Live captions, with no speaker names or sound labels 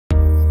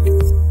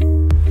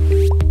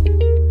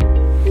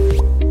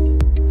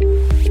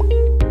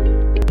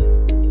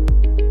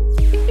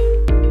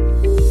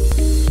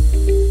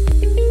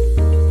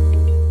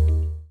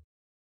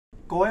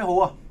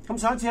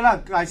上一次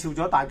咧介紹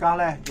咗大家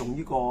咧用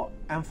呢個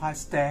M5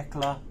 Stack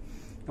啦，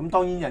咁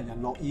當然人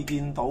人樂意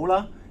見到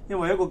啦，因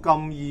為一個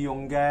咁易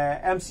用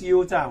嘅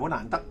MCU 真係好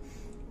難得。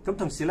咁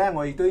同時咧，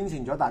我亦都應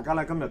承咗大家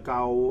咧，今日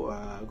教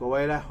各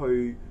位咧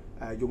去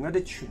用一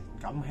啲傳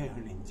感器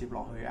去連接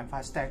落去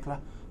M5 Stack 啦，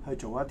去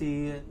做一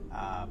啲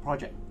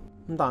project。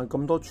咁但係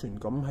咁多傳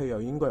感器又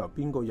應該由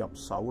邊個入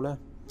手咧？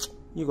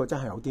呢個真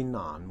係有啲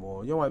難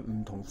喎，因為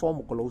唔同科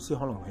目嘅老師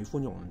可能喜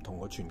歡用唔同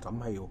嘅傳感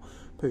器喎。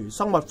譬如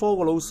生物科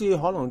嘅老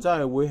師可能真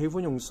係會喜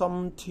歡用心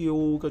跳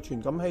嘅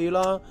傳感器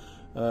啦，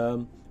而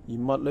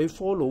物理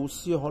科老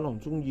師可能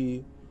中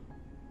意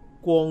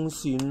光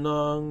線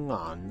啦、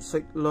顏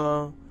色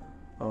啦，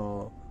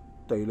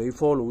地理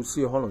科老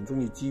師可能中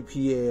意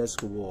GPS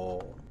嘅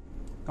喎。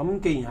咁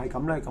既然係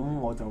咁咧，咁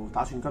我就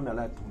打算今日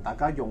咧同大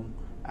家用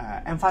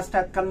M5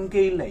 Stack 根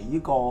基嚟呢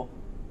個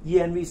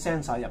ENV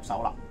sensor 入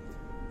手啦。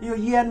呢個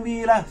ENV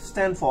咧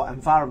stand for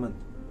environment，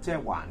 即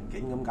係環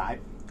境咁解。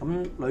咁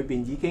裏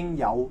邊已經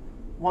有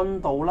溫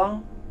度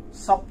啦、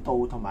濕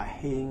度同埋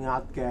氣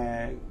壓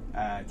嘅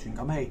傳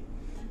感器。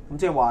咁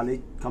即係話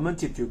你咁樣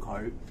接住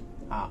佢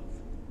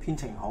編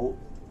程好，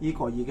呢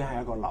個已經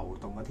係一個流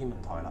動嘅天文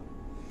台啦。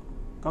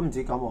咁唔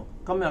止咁喎，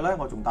今日咧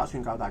我仲打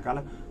算教大家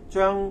咧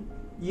將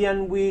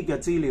ENV 嘅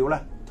資料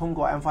咧通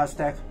過 M5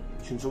 Stack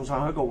傳送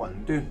上去一個雲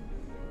端。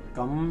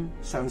咁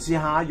嘗試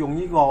下用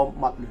呢個物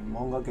聯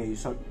網嘅技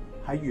術，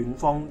喺遠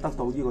方得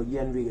到呢個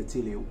ENV 嘅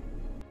資料。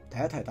提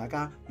一提大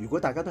家，如果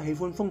大家都喜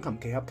歡風琴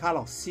奇俠卡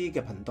洛斯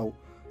嘅頻道，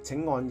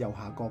請按右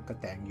下角嘅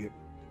訂閱。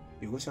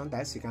如果想第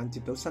一時間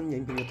接到新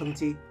影片嘅通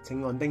知，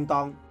請按叮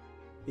當。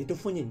亦都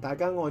歡迎大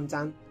家按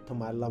讚同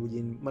埋留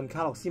言問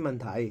卡洛斯問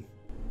題。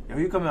由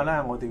於今日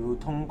咧我哋要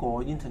通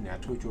過 Internet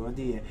去做一啲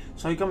嘢，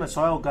所以今日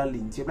所有嘅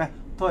連接咧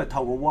都係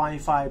透過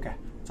Wi-Fi 嘅，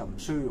就唔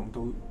需要用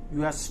到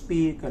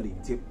USB 嘅連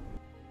接。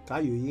假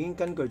如已經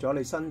根據咗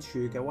你身處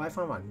嘅 Wi-Fi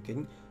環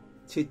境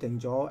設定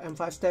咗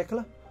M5 Stack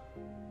啦，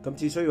咁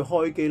只需要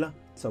開機啦，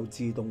就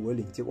自動會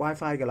連接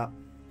WiFi 嘅啦。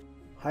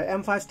喺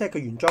M5 Stack 嘅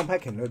原裝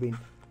packing 裏邊，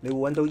你會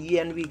揾到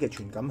ENV 嘅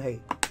傳感器。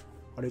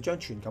我哋將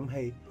傳感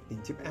器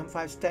連接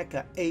M5 Stack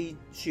嘅 A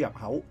輸入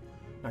口。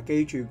嗱，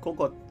記住嗰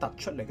個突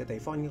出嚟嘅地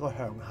方應該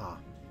向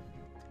下，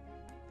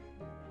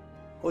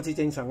好似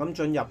正常咁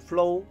進入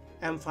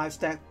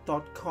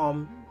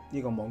flowm5stack.com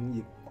呢個網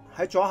頁。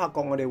喺左下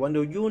角我哋揾到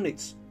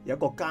Units 有一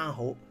個加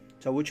號，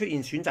就會出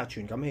現選擇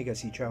傳感器嘅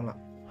視窗啦。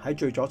喺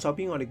最左手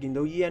邊我哋見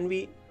到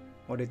ENV，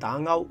 我哋打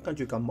勾跟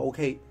住撳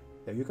OK。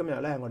由於今日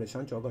咧我哋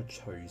想做一個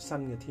隨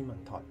身嘅天文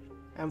台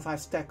 ，M5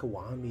 Stack 嘅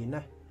畫面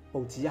咧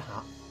佈置一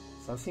下。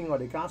首先我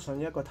哋加上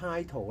一個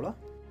title 啦，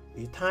而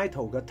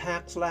title 嘅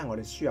text 咧我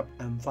哋輸入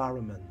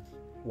environment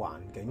環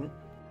境，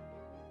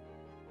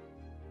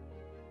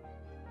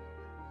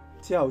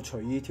之後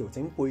隨意調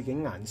整背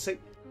景顏色。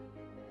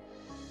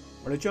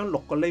我哋將6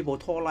個 label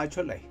拖拉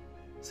出嚟，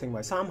成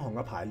為3行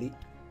嘅排列。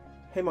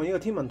希望呢個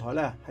天文台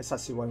咧係實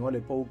時為我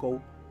哋報告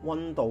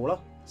溫度啦、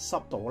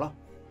濕度啦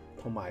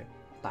同埋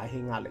大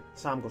氣壓力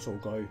3個數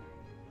據。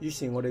於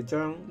是我哋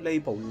將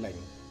label 0、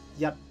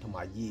1同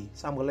埋2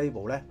三個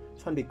label 咧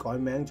分別改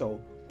名做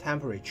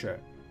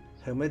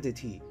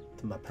temperature、humidity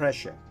同埋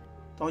pressure。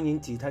當然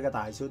字體嘅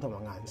大小同埋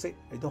顏色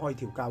你都可以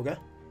調校嘅。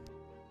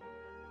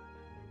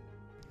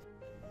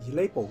而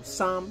label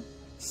 3、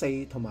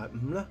4同埋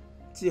5咧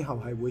之後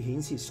係會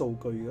顯示數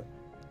據嘅，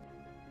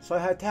所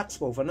以喺 text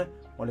部分咧，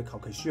我哋求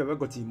其輸入一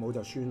個字母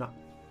就算啦。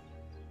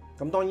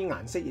咁當然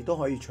顏色亦都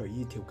可以隨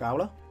意調校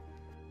啦。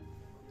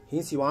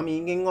顯示畫面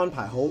已經安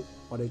排好，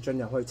我哋進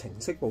入去程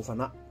式部分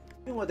啦。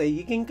因為我哋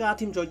已經加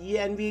添咗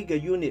ENV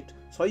嘅 unit，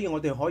 所以我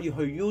哋可以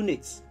去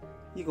Units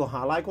呢個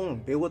下拉功能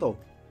表嗰度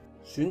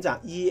選擇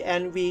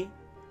ENV，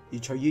 而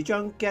隨意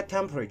將 Get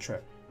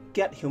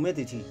Temperature、Get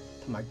Humidity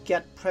同埋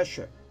Get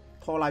Pressure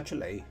拖拉出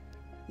嚟。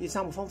呢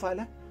3個方法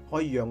咧，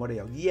可以讓我哋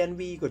由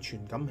ENV 嘅傳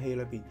感器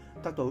裏邊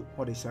得到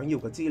我哋想要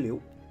嘅資料。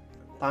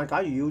但係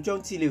假如要將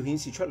資料顯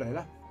示出嚟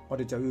咧，我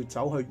哋就要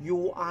走去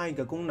UI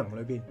嘅功能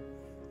裏邊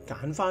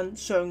揀翻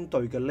相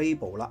對嘅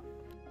label 啦。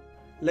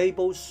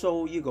Label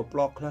show 呢個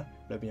block 咧，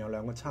裏邊有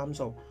2個參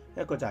數，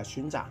一個就係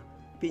選擇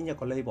邊一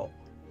個 label，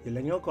 而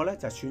另一個咧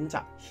就係選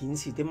擇顯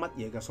示啲乜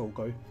嘢嘅數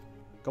據。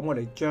咁我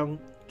哋將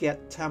get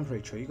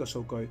temperature 呢個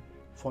數據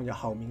放入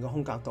後面嘅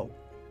空格度，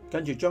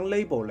跟住將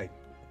label 0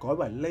改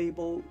為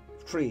label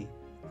 3。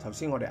頭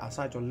先我哋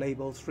assign 咗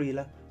label 3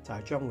咧，就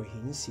係將會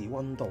顯示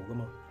溫度噶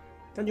嘛。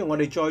跟住我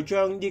哋再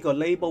將呢個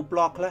label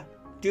block 咧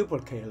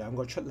duplicate 2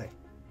個出嚟，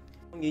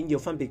當然要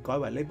分別改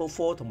為 label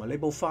 4同埋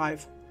label 5。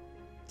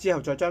之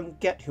後再將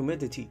get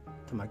humidity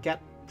同埋 get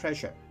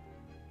pressure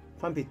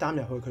分別擔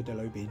入去佢哋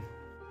裏邊。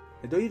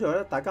嚟到呢度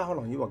咧，大家可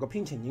能以為個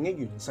編程已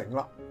經完成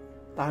啦，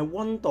但係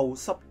溫度、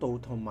濕度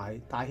同埋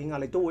大氣壓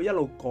力都會一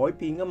路改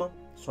變噶嘛，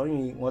所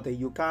以我哋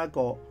要加一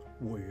個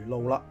回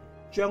路啦，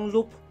將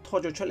loop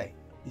拖咗出嚟，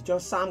而將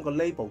3個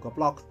label 嘅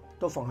block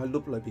都放喺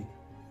loop 裏邊，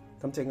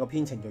咁整個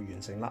編程就完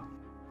成啦。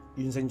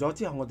完成咗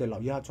之後，我哋留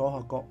意下左下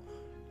角，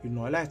原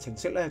來咧程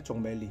式咧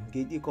仲未連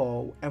結呢個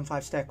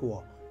M5 Stack 嘅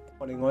喎。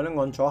我另外咧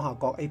按左下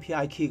角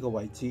API key 嘅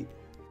位置，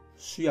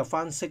輸入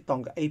翻適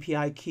當嘅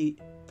API key，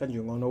跟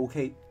住按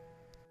OK，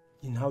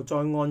 然後再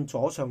按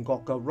左上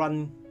角嘅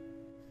Run，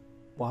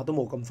 話都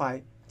冇咁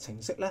快，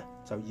程式咧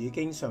就已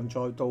經上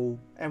載到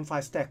M5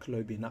 Stack 裏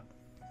邊啦。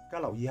大家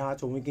留意下，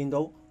仲會見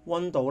到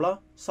溫度啦、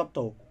濕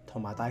度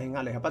同埋大氣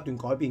壓力係不斷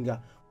改變嘅。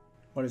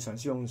我哋嘗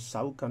試用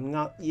手緊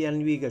握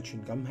ENV 嘅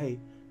傳感器，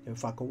又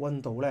發覺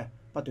溫度咧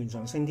不斷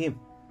上升添。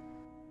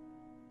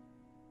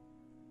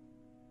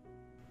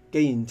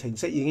既然程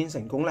式已經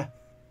成功咧，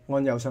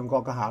按右上角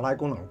嘅下拉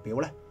功能表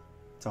咧，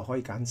就可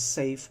以揀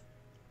Save，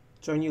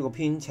 將呢個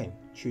編程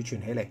儲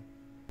存起嚟。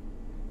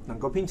能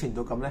夠編程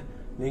到咁咧，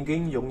你已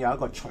經擁有一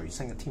個隨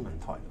身嘅天文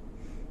台。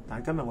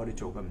但係今日我哋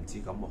做嘅唔止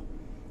咁喎，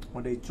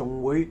我哋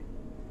仲會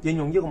應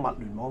用呢個物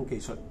聯網技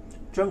術，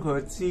將佢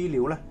嘅資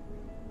料咧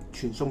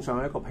傳送上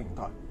去一個平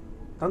台，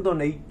等到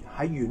你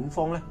喺遠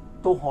方咧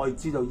都可以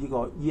知道呢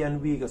個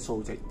ENV 嘅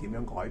數值點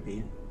樣改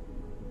變。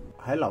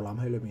喺瀏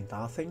覽器裏面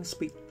打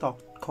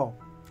Thingspeak.com，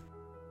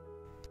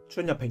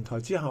 進入平台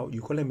之後，如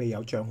果你未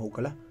有帳號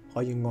嘅咧，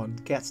可以按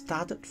Get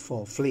Started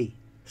for Free，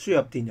 輸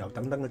入電郵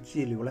等等嘅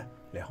資料咧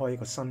嚟開一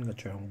個新嘅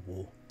帳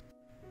戶。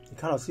而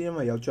卡洛斯因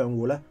為有帳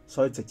戶咧，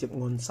所以直接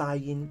按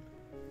Sign In，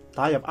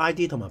 打入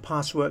ID 同埋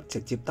password 直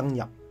接登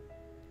入。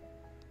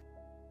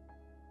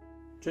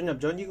進入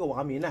咗呢個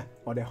畫面咧，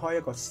我哋開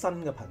一個新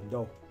嘅頻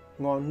道，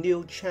按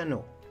New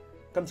Channel。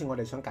今次我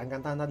哋想簡簡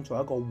單單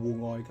做一個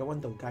戶外嘅溫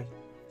度計，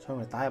所以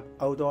我哋打入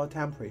Outdoor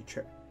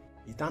Temperature，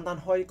 而單單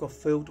開一個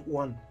Field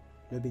 1，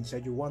 裏邊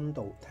寫住溫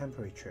度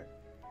Temperature，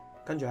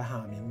 跟住喺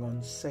下面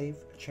按 Save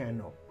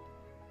Channel。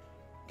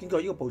經過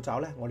呢個步驟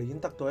咧，我哋已經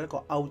得到一個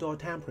Outdoor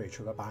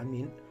Temperature 嘅版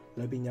面，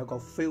裏邊有個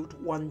Field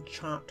 1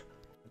 Chart，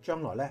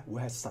 將來咧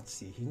會係實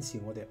時顯示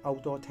我哋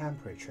Outdoor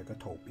Temperature 嘅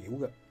圖表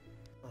嘅。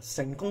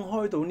成功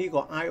開到呢個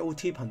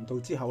IoT 頻道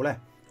之後咧，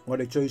我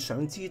哋最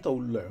想知道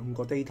兩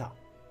個 data。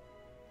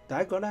第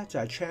一個咧就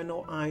係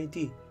Channel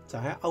ID， 就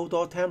喺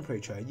Outdoor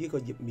Temperature 呢個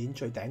頁面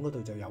最頂嗰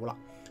度就有啦，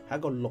係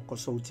一個6個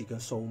數字嘅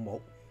數目。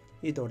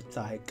呢度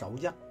就係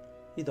91，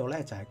呢度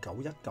咧就係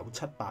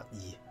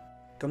919782。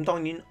咁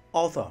當然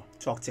Author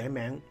作者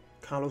名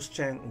Carlos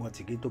Chang 我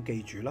自己都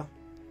記住啦。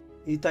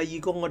而第二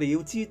個我哋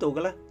要知道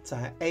嘅咧就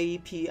係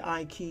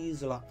API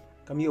keys 啦。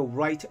咁呢個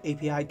Write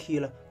API key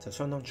咧就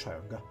相當長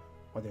㗎。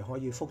我哋可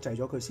以複製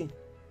咗佢先，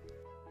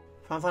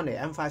翻嚟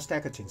M5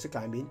 Stack 嘅程式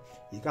界面。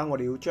而家我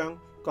哋要將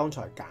剛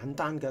才簡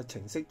單嘅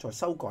程式再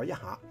修改一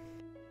下。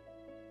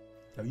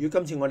由於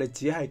今次我哋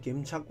只係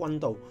檢測溫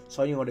度，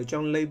所以我哋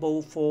將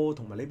Label 4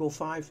同埋 Label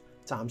 5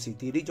暫時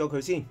delete 咗佢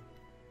先。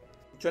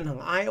進行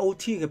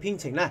IoT 嘅編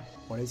程咧，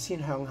我哋先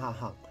向下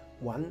行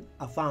揾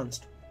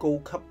Advanced 高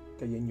級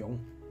嘅應用。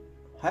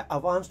喺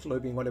Advanced 裏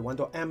邊，我哋揾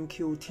到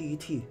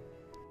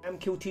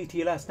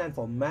MQTT。MQTT 咧 stand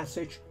for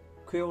Message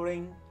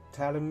Querying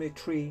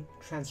Telemetry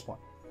Transport，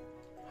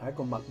 係一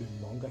個物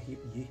聯網嘅協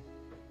議，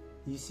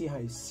意思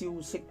係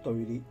消息隊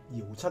列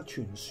遙測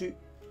傳輸。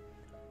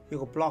呢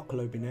個 block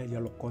裏邊咧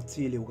有6個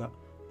資料㗎，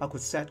包括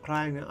set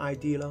client 嘅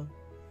ID 啦、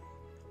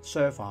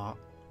server、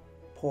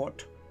port、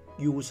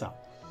user、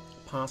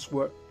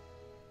password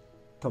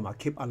同埋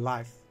keep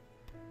alive。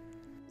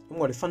咁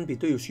我哋分別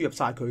都要輸入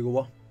晒佢嘅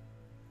喎。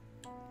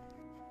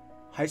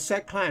喺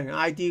set client 嘅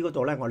ID 嗰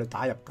度咧，我哋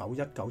打入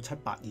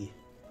919782，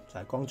就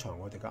係剛才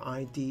我哋嘅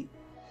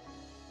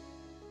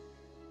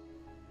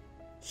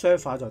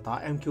ID。server 就打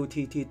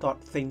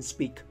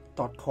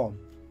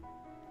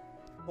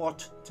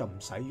mqtt.thingspeak.com，port 就唔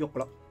使喐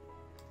啦。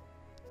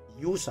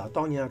user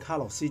當然係卡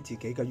洛斯自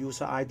己嘅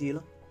user ID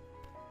啦。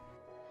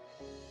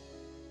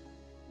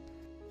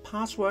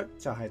password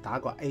就係打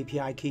個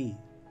API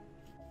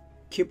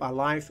key。keep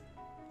alive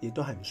亦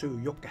都係唔需要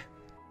喐嘅。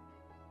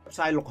入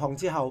晒6項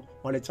之後，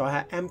我哋再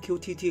喺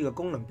MQTT 嘅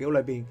功能表裏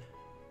邊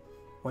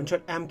揾出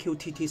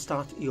MQTT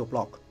start 呢個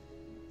block，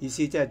 意思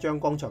即係將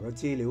剛才嘅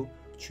資料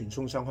傳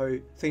送上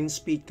去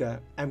Thingspeak 嘅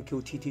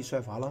MQTT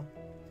server 啦。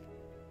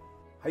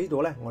喺呢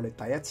度咧，我哋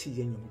第一次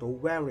應用到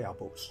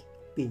variables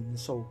變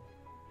數。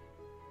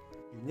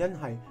原因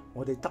係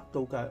我哋得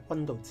到嘅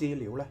溫度資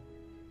料咧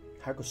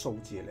係一個數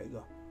字嚟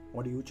㗎，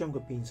我哋要將佢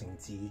變成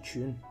字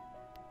串。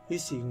於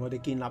是，我哋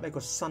建立一個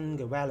新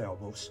嘅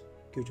variables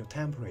叫做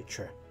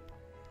temperature，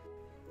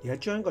 而係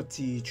將一個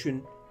字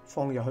串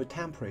放入去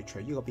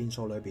temperature 呢個變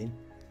數裏邊。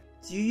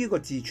至於呢個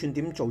字串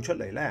點做出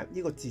嚟咧？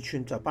呢個字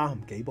串就包含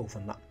幾部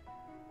分啦。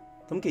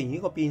咁既然呢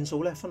個變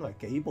數咧分為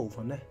幾部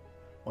分咧，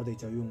我哋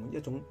就用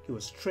一種叫做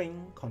string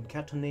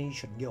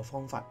concatenation 呢個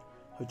方法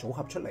去組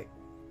合出嚟。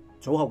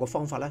組合嘅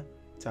方法咧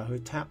就係去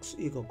text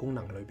呢個功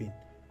能裏邊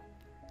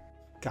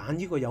揀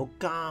呢個有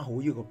加號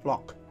呢個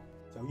block。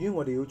由於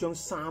我哋要將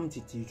3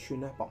節字串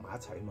咧駁埋一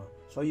齊啊嘛，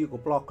所以呢個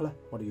block 咧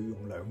我哋要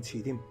用2次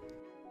添。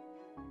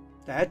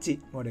第一節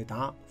我哋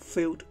打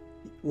field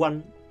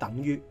 1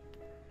等於，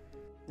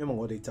因為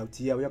我哋就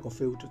只有一個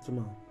field 啫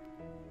嘛。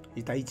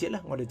而第二節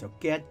咧，我哋就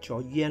get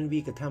咗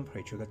ENV 嘅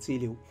temperature 嘅資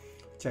料，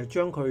就係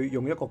將佢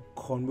用一個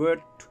convert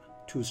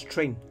to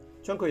string，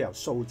 將佢由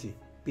數字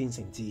變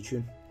成字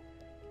串。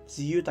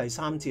至於第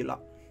3節啦，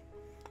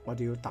我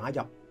哋要打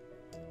入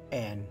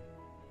and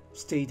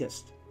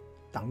status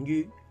等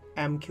於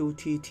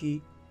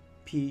MQTT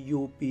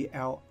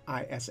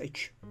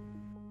publish。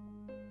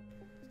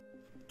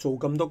做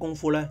咁多功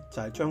夫咧，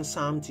就係將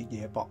3節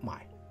嘢駁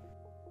埋。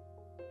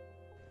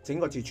整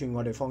個字串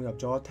我哋放入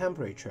咗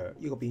temperature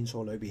呢個變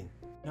數裏邊，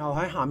然後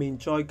喺下面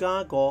再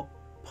加個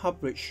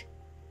publish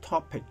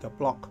topic 嘅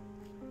block，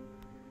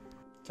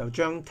 就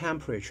將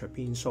temperature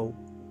變數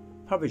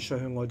publish 上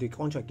去我哋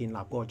剛才建立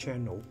嗰個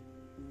channel。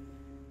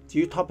至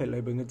於 topic 裏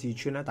邊嘅字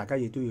串咧，大家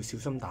亦都要小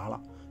心打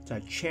啦，就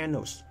係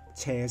channels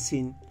斜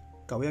線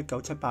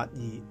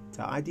919782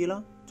就係 ID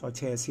啦，再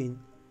斜線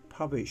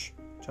publish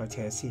再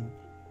斜線，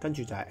跟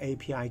住就係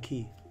API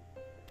key。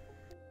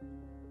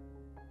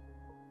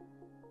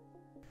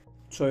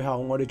最後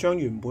我哋將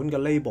原本嘅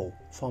label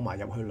放埋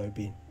入去裏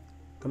邊，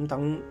咁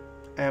等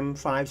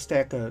M5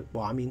 Stack 嘅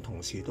畫面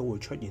同時都會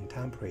出現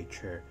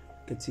temperature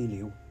嘅資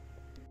料。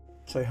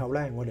最後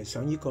咧，我哋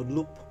想呢個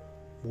loop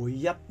每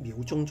1秒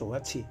鐘做一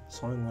次，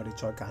所以我哋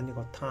再揀呢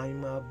個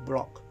timer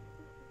block，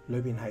 裏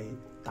邊係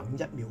等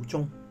1秒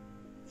鐘，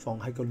放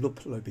喺個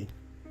loop 裏邊。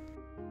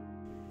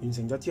完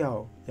成咗之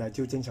後，又係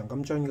照正常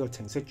咁將呢個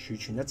程式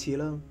儲存一次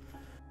啦。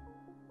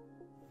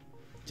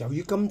由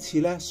於今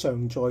次咧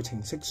上載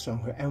程式上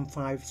去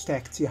M5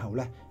 Stack 之後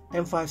咧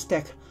 ，M5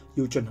 Stack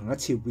要進行一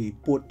次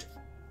reboot，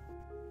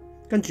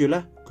 跟住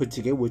咧佢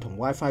自己會同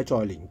Wi-Fi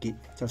再連結，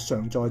就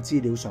上載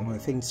資料上去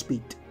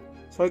Thingspeak。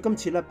所以今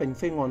次咧並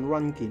非按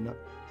run 鍵啦，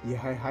而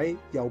係喺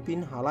右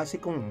邊下拉式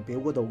功能表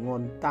嗰度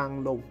按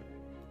download。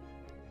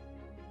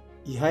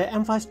而喺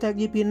M5 Stack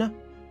呢邊咧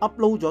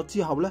upload 咗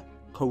之後咧，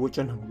佢會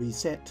進行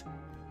reset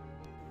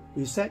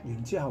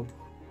完之後，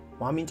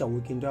畫面就會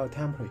見到有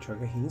temperature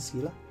嘅顯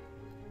示啦。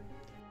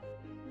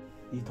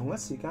而同一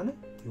時間咧，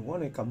如果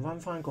你撳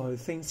翻過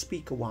去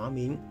Thingspeak 嘅畫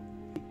面，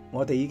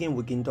我哋已經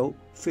會見到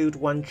Field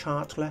One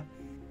Chart 咧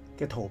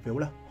嘅圖表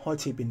咧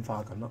開始變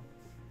化緊啦。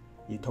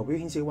而圖表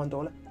顯示嘅溫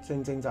度咧，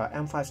正正就係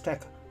M5 Stack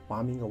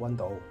畫面嘅溫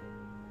度。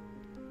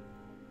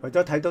為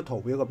咗睇到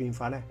圖表嘅變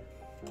化咧，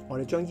我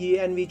哋將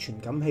ENV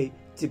傳感器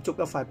接觸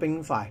一塊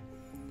冰塊，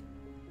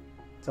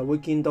就會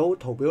見到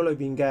圖表裏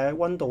邊嘅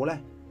溫度咧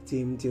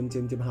漸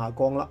漸下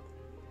降啦。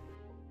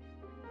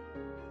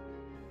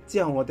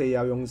之後我哋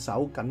又用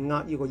手緊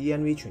握呢個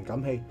ENV 傳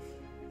感器，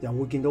又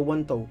會見到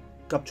溫度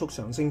急速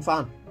上升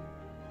翻。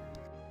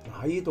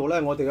喺呢度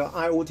咧，我哋嘅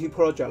IoT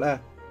project 咧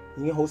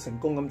已經好成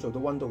功咁做到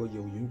溫度嘅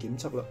遙遠檢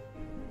測啦。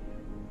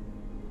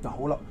嗱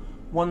好啦，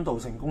溫度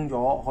成功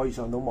咗，可以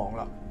上到網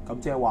啦。咁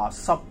即係話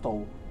濕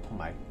度同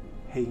埋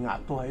氣壓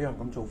都係一樣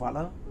咁做法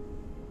啦。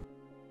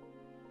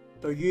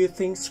對於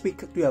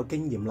Thingspeak 都有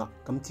經驗啦，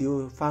咁只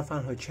要翻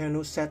去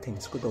Channel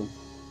Settings 嗰度，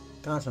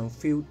加上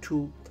Field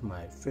 2同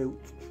埋 Field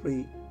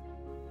 3。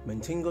名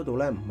稱嗰度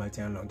咧唔係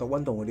淨係量度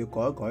溫度，我哋要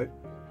改一改，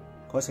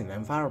改成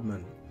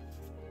Environment。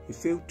而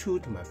Field 2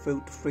同埋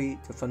Field 3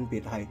就分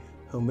別係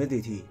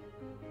Humidity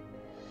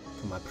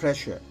同埋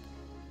Pressure。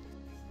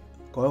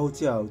改好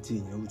之後，自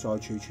然要再儲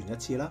存一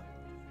次啦。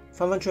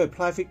翻出去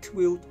Private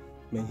View，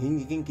 明顯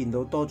已經見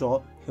到多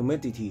咗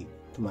Humidity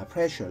同埋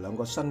Pressure 兩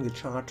個新嘅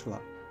chart 啦。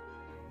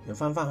又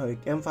翻去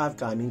M5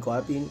 界面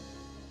嗰一邊，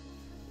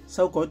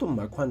修改都唔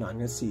係困難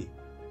嘅事。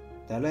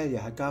但係咧，又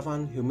係加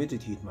翻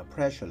humidity 同埋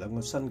pressure 兩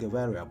個新嘅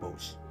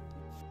variables。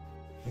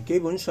基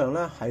本上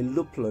咧喺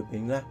loop 裏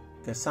邊咧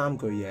嘅3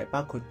句嘢，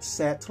包括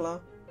set 啦、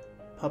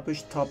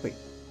publish topic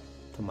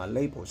同埋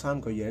label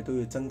 3句嘢都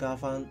要增加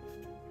翻。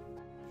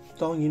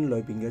當然裏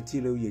邊嘅資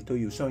料亦都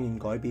要相應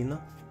改變啦。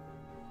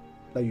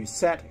例如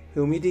set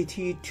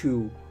humidity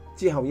to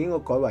之後應該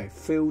改為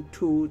field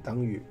 2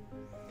等於，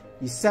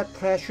而 set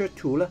pressure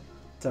to 咧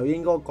就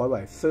應該改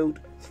為 field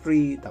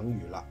 3等於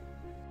啦。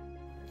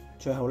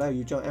最後咧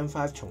要將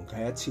M5 重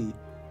啟一次，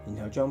然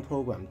後將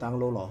program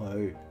download 落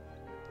去。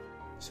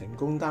成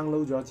功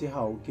download 咗之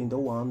後，見到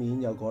畫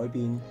面有改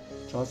變，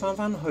再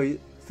翻去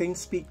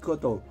Thingspeak 嗰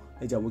度，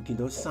你就會見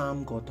到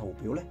3個圖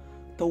表咧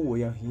都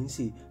會有顯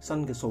示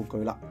新嘅數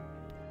據啦。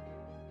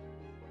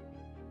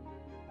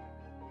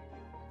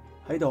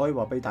喺度可以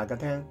話俾大家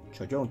聽，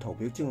除咗用圖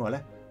表之外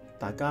咧，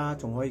大家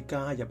仲可以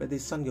加入一啲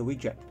新嘅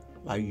widget，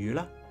 例如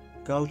啦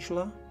Gauge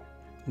啦、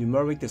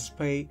Numeric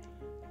Display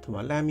同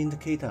埋 Lamp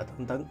Indicator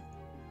等等。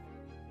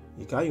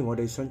而假如我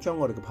哋想將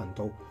我哋嘅頻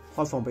道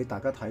開放俾大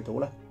家睇到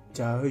咧，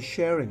就係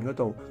去 Sharing 嗰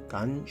度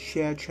揀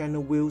Share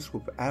Channel Views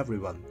with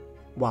Everyone，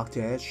 或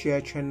者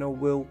Share Channel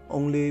View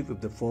Only with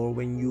the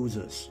following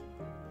users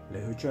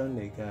嚟去將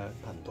你嘅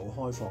頻道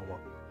開放喎。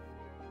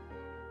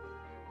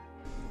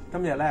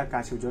今日咧介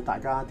紹咗大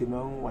家點樣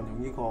運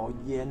用呢個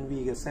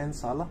ENV 嘅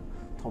sensor 啦，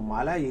同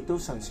埋咧亦都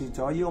嘗試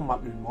咗呢個物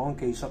聯網嘅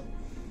技術。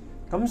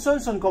咁相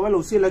信各位老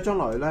師咧，將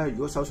來咧如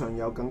果手上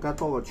有更加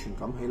多嘅傳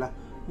感器咧，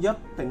一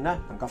定咧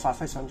能夠發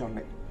揮想像力，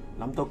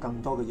諗到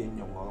更多嘅應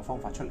用嘅方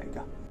法出嚟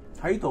㗎。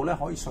喺度咧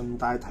可以順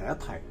帶提一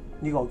提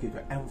呢個叫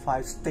做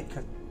M5 Stack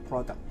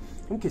product。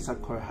咁其實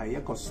佢係一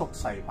個縮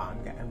細版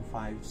嘅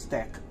M5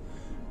 Stack。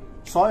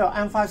所有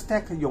M5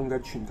 Stack 用嘅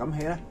傳感器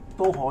咧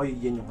都可以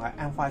應用喺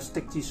M5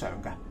 Stack 之上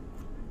嘅。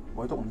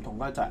唯獨唔同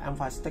嘅就係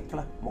M5 Stack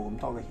咧冇咁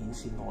多嘅顯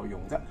示內容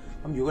啫。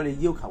咁如果你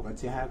要求嘅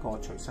只係一個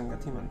隨身嘅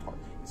天文台，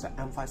其實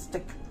M5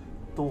 Stack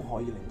都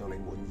可以令到你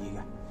滿意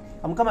嘅。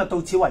咁今日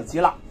到此為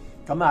止啦。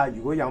咁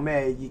如果有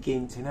咩意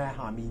見，請喺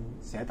下面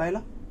寫低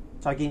啦。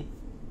再見。